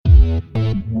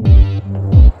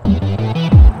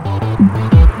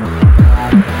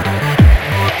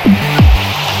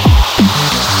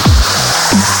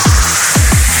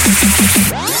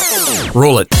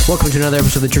Roll it. Welcome to another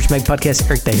episode of the Church Mag Podcast.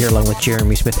 Eric Day here along with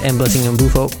Jeremy Smith and Blessing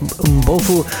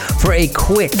Mbofu for a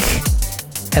quick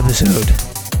episode.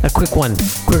 A quick one.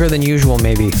 Quicker than usual,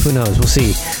 maybe. Who knows? We'll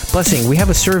see. Blessing, we have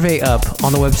a survey up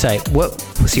on the website. What's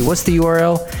the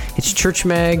URL? It's Church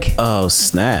Mag. Oh,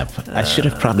 snap. I should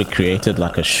have probably created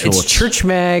like a short... It's Church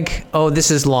Mag. Oh,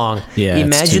 this is long. Yeah,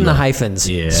 Imagine the hyphens.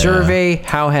 Yeah. Survey,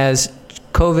 how has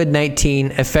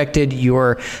COVID-19 affected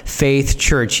your faith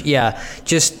church? Yeah,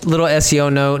 just little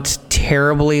SEO note,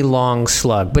 terribly long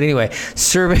slug. But anyway,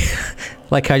 survey,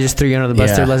 like I just threw you under the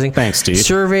bus there, Blessing. Thanks, dude.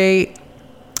 Survey,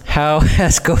 how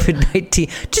has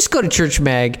COVID-19, just go to Church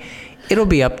Mag. It'll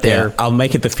be up there. Yeah, I'll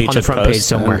make it the featured on the front post page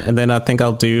somewhere. and then I think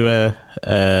I'll do what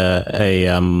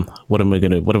are we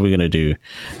gonna do?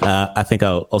 I think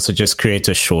I'll also just create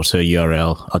a shorter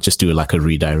URL. I'll just do like a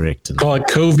redirect. Call it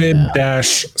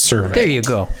COVID-survey.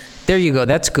 There you go.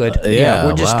 That's good. Yeah,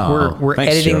 we're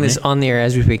Thanks, editing Jeremy. this on the air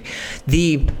as we speak.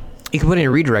 You can put in a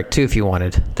redirect too if you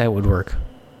wanted. That would work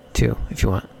too if you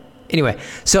want. Anyway,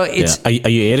 so it's Are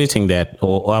you editing that,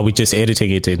 or are we just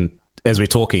editing it in as we're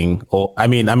talking? Or I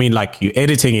mean, like you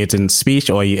editing it in speech,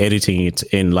 or are you editing it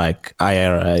in like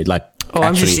IR, like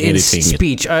I'm just in editing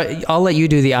speech. I'll let you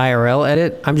do the IRL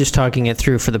edit. I'm just talking it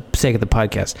through for the sake of the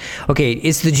podcast. Okay,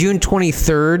 it's the June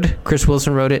 23rd. Chris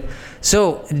Wilson wrote it.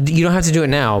 So you don't have to do it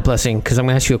now, Blessing, because I'm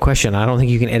going to ask you a question. I don't think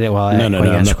you can edit while No, you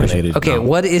I'm ask not a question. gonna edit, Okay, no.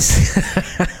 what is...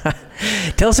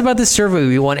 Tell us about this survey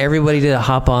we want everybody to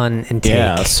hop on and take.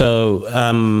 Yeah, so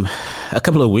a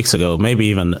couple of weeks ago, maybe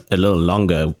even a little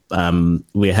longer,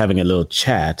 we were having a little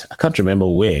chat. I can't remember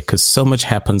where, because so much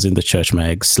happens in the Church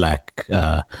Mag Slack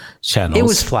channels. It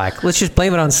was Slack. Let's just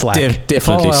blame it on Slack. Definitely If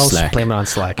all else, Slack. blame it on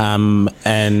Slack.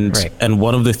 And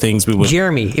one of the things we were...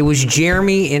 Jeremy. It was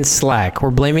Jeremy in Slack.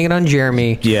 We're blaming it on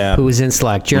Jeremy, Yeah. who was in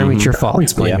Slack. Jeremy, it's your fault.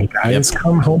 Always blame me, guys.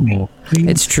 Come home me. Please.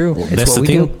 It's true. It's That's what the we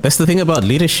thing. do. That's the thing about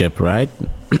leadership, right?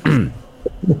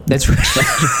 That's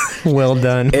right. Well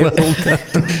done. Well done.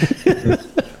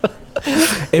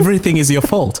 Everything is your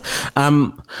fault.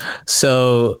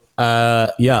 So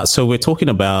we're talking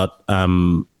about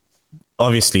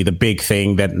obviously the big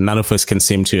thing that none of us can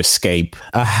seem to escape.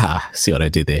 See what I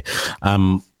did there?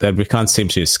 That we can't seem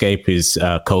to escape is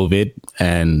COVID,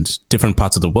 and different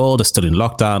parts of the world are still in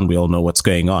lockdown. We all know what's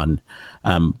going on.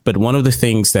 But one of the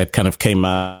things that kind of came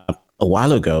up a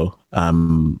while ago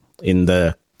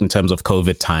in terms of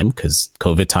COVID time, because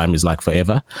COVID time is like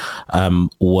forever,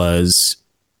 was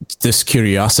this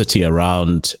curiosity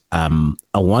around, I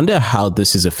wonder how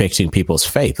this is affecting people's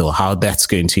faith, or how that's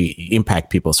going to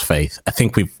impact people's faith. I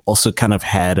think we've also kind of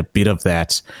had a bit of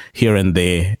that here and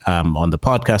there on the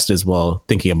podcast as well,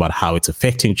 thinking about how it's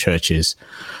affecting churches.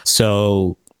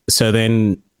 So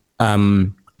then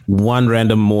one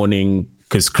random morning,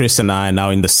 because Chris and I are now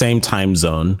in the same time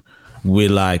zone, we're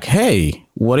like, hey,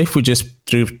 what if we just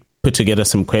put together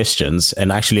some questions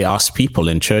and actually ask people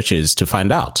in churches to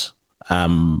find out?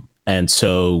 And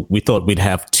so we thought we'd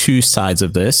have two sides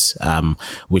of this,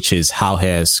 which is how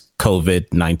has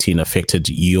COVID-19 affected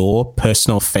your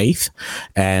personal faith,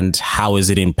 and how has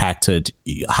it impacted,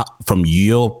 from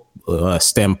your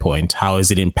standpoint, how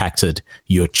has it impacted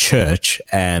your church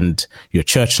and your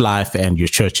church life and your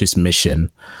church's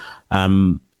mission?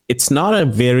 It's not a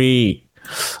very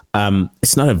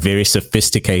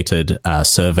sophisticated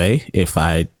survey, if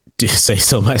I do say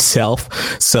so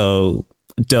myself. So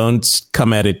don't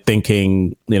come at it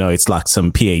thinking, it's like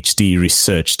some PhD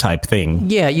research type thing.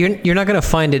 Yeah, you're not going to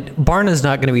find it. Barna's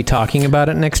not going to be talking about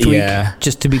it next week,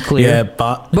 just to be clear. Yeah,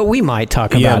 but we might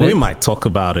talk about it. Yeah, we might talk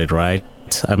about it, right?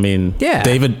 I mean, yeah.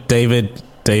 David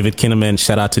Kinnaman,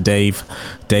 shout out to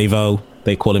Dave-O.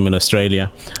 They call him in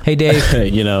Australia. Hey, Dave.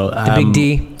 The Big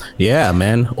D. Yeah,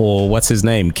 man. Or what's his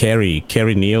name? Kerry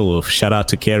Neowolf. Shout out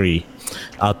to Kerry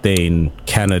out there in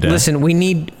Canada. Listen, we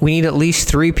need at least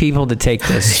 3 people to take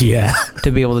this. Yeah.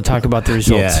 To be able to talk about the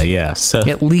results. Yeah. So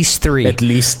at least 3.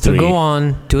 So go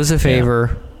on, do us a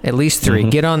favor. Yeah. At least 3. Mm-hmm.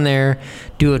 Get on there,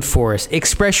 do it for us.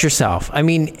 Express yourself. I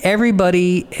mean,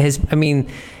 everybody has.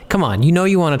 Come on,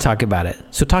 you want to talk about it.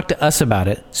 So talk to us about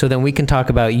it, so then we can talk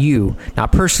about you.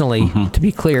 Not personally, to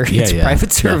be clear, it's a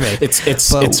private survey.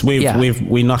 Yeah.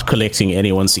 We're not collecting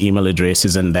anyone's email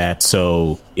addresses and that.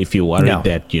 So if you're worried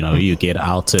that you get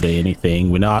outed or anything,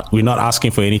 we're not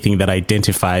asking for anything that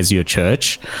identifies your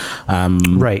church.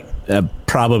 Right.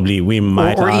 Probably we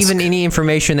might or ask, even any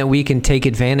information that we can take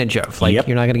advantage of. Like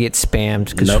you're not going to get spammed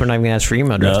because we're not even going to ask for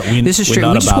email address. This is true.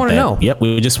 We just want to know. Yep,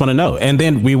 we just want to know, and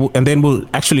then we'll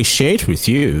actually share it with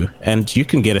you, and you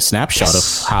can get a snapshot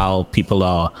of how people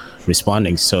are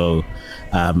responding. So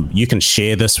you can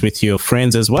share this with your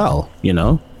friends as well.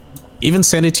 Even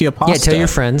send it to your pastor. Yeah, tell your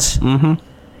friends. Mm-hmm.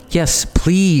 Yes,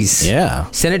 please.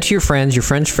 Yeah. Send it to your friends, your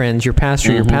friends, your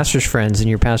pastor, your pastor's friends, and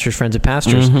your pastor's friends of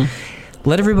pastors.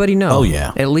 Let everybody know. Oh,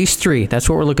 yeah. At least 3. That's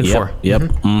what we're looking for.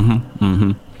 Yep.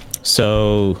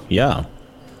 So, yeah.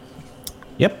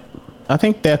 Yep. I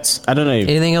think that's, I don't know.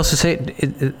 Anything else to say?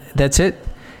 That's it?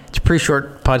 It's a pretty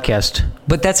short podcast.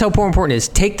 But that's how important it is.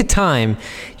 Take the time.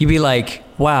 You be like,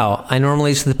 wow, I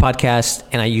normally listen to the podcast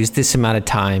and I use this amount of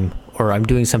time, or I'm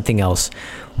doing something else.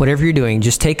 Whatever you're doing,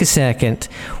 just take a second.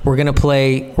 We're going to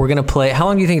play. How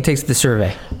long do you think it takes the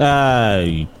survey?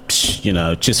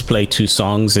 Just play 2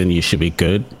 songs and you should be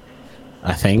good,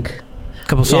 I think.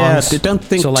 Couple songs. Yeah, don't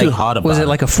think too hard about it. Was it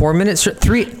like a 4-minute,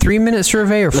 3-minute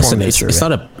survey or 4-minute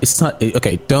survey? It's not,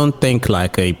 okay, don't think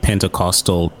like a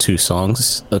Pentecostal 2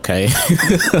 songs, okay? I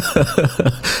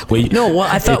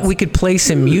thought we could play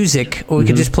some music, or we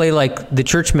could just play like the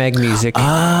Church Mag music.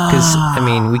 Because,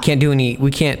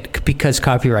 we can't because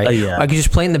copyright. I could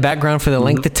just play in the background for the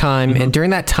length of time, and during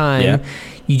that time,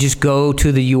 you just go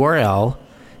to the URL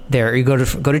there, you go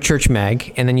to Church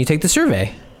Mag, and then you take the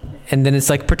survey. And then it's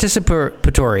like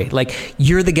participatory. Like,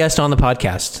 you're the guest on the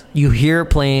podcast. You hear it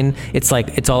playing. It's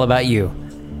like, it's all about you.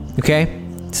 Okay?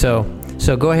 So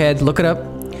go ahead, look it up.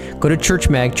 Go to Church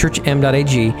Mag,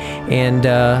 churchm.ag, and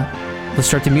let's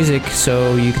start the music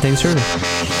so you can take the survey.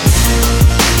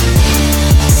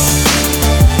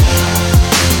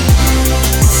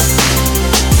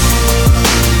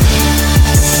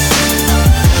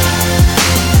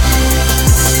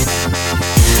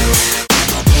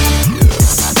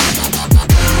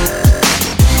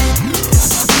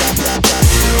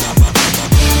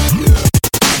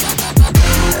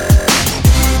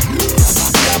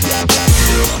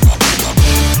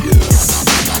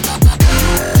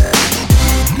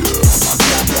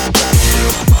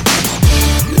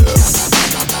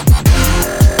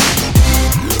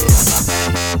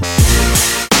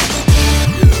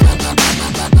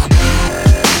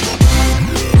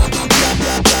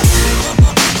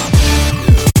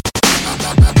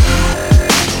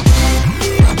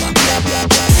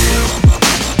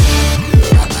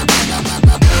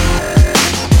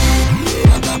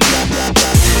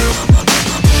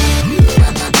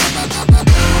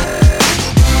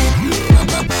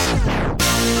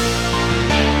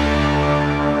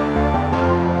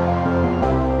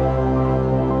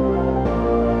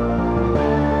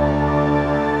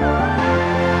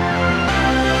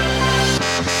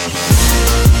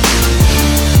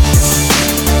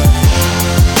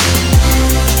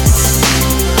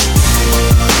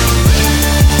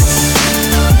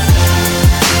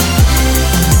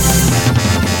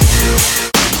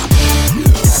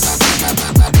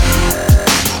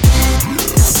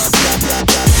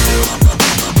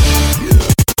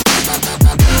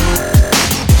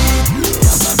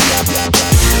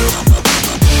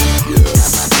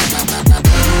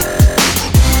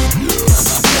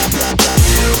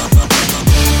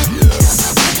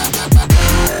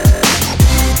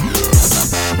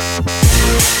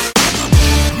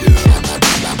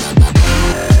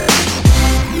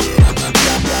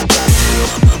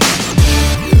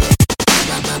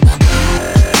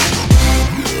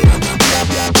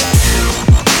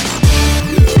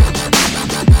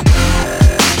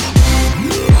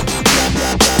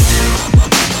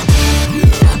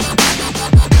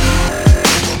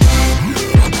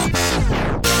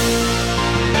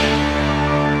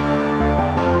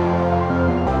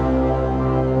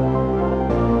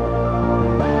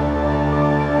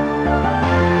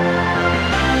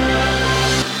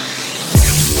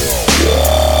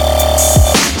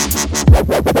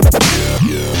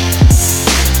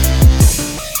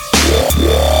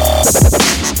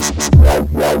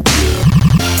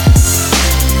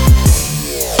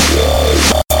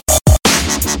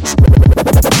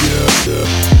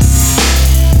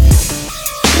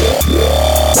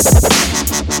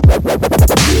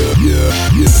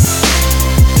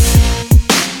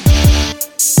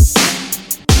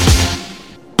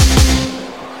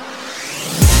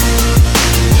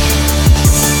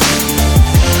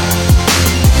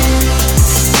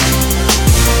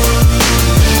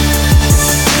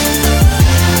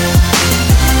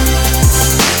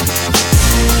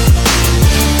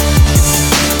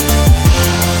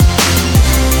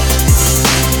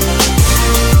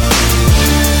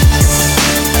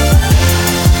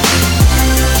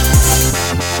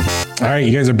 All right,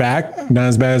 you guys are back. Not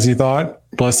as bad as you thought.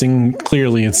 Blessing,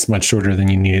 clearly it's much shorter than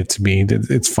you need it to be.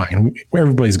 It's fine.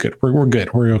 Everybody's good. We're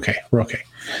good. We're okay. We're okay.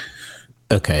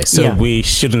 Okay, so we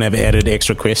shouldn't have added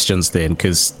extra questions then,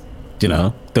 because,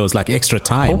 there was like extra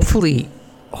time. Hopefully,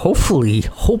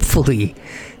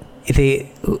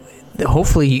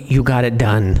 hopefully you got it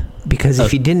done, because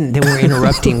if you didn't, then we're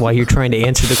interrupting while you're trying to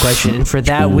answer the question, and for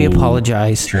that we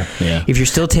apologize. Sure. Yeah. If you're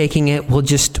still taking it, we'll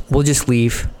just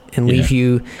leave and leave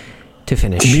you to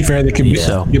finish. To be fair, they could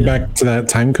So- get back to that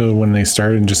time code when they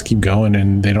started and just keep going,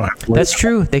 and they don't have to worry. That's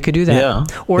true. They could do that. Yeah,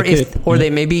 Or they if, could. or they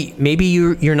maybe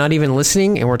you're not even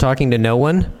listening, and we're talking to no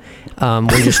one. We're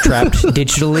just trapped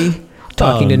digitally,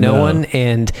 talking to no one,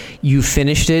 and you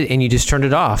finished it and you just turned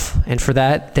it off. And for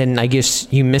that, then I guess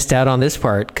you missed out on this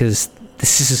part, because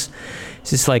this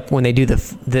is like when they do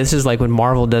this is like when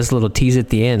Marvel does a little tease at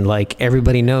the end, like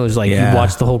everybody knows, like Yeah. you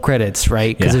watch the whole credits,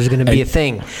 right? Because Yeah. there's going to be a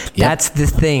thing. That's the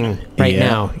thing right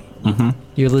now.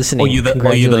 You're listening. Or you're the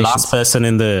Congratulations. last person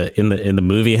in the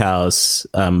movie house,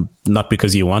 not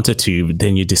because you wanted to, but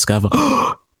then you discover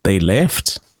they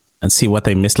left and see what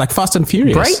they missed, like Fast and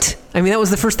Furious. Right? I mean, that was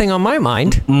the first thing on my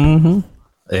mind.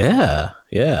 Yeah.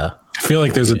 I feel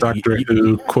like there's a Doctor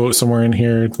Who quote somewhere in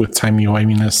here with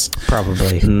timey-wiminess.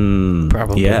 Probably.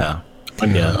 Probably. Yeah.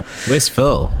 Yeah. Where's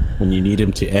Phil when you need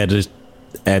him to add that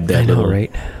I know, little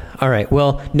right? All right.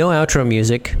 Well, no outro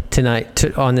music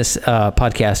tonight on this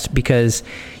podcast, because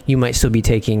you might still be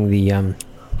taking the.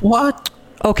 What?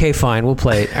 Okay, fine. We'll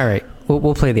play it. All right.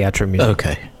 We'll play the outro music.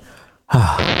 Okay.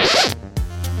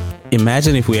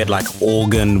 Imagine if we had like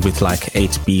organ with like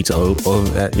 8 beats over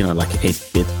that, like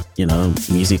 8-bit,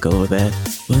 music over that.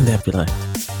 Wouldn't that be like,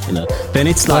 then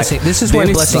it's like, Blessing. This is why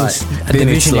then it's Blessing's like- the then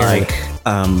it's visionary. like,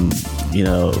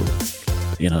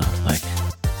 like,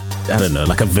 I don't know,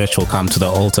 like a virtual come to the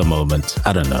altar moment.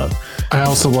 I don't know. I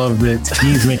also love that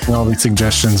he's making all these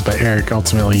suggestions, but Eric,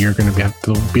 ultimately, you're going to have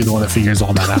to be the one that figures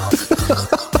all that out.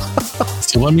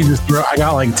 So let me just I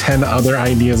got like 10 other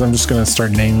ideas. I'm just going to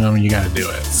start naming them, and you got to do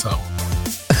it. So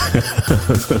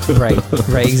Right.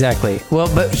 Exactly.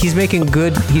 Well, but he's making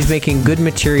good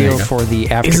material for the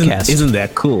aftercast. Isn't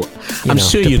that cool? You I'm know,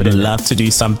 sure to you'd put in there. love to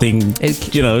do something,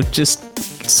 It- just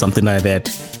something like that.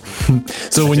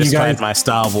 so when you Just guys tried my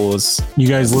Star Wars.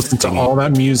 listened to all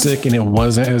that music and it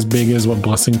wasn't as big as what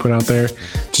Blessing put out there,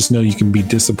 just know you can be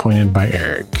disappointed by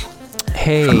Eric.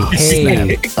 Hey.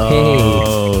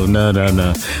 Oh, no.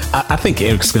 I think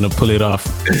Eric's going to pull it off.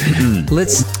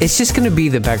 It's just going to be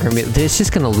the background. It's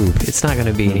just going to loop. It's not going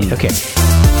to be any. Okay.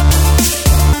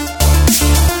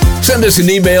 Send us an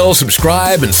email,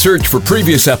 subscribe, and search for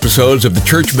previous episodes of the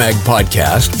Church Mag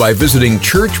podcast by visiting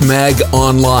Church Mag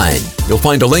online. You'll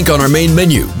find a link on our main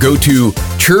menu. Go to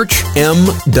churchm.ag.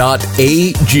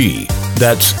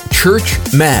 That's Church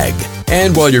Mag.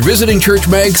 And while you're visiting Church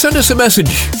Mag, send us a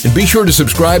message and be sure to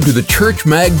subscribe to the Church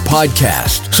Mag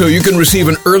podcast so you can receive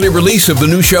an early release of the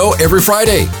new show every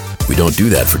Friday. We don't do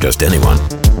that for just anyone.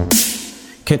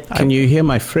 Can you hear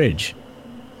my fridge?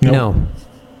 No.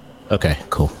 Okay,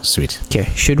 cool. Sweet. Okay.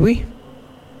 Should we?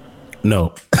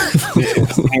 No.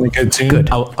 Ain't a good tune. Good.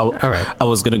 All right. I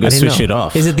was going to go I didn't switch know. it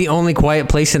off. Is it the only quiet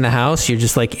place in the house? You're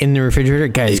just like in the refrigerator?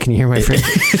 Guys, can you hear my fridge?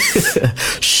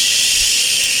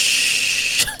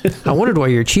 I wondered why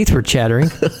your teeth were chattering.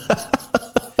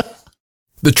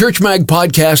 The Church Mag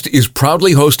podcast is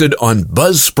proudly hosted on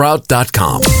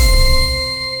Buzzsprout.com.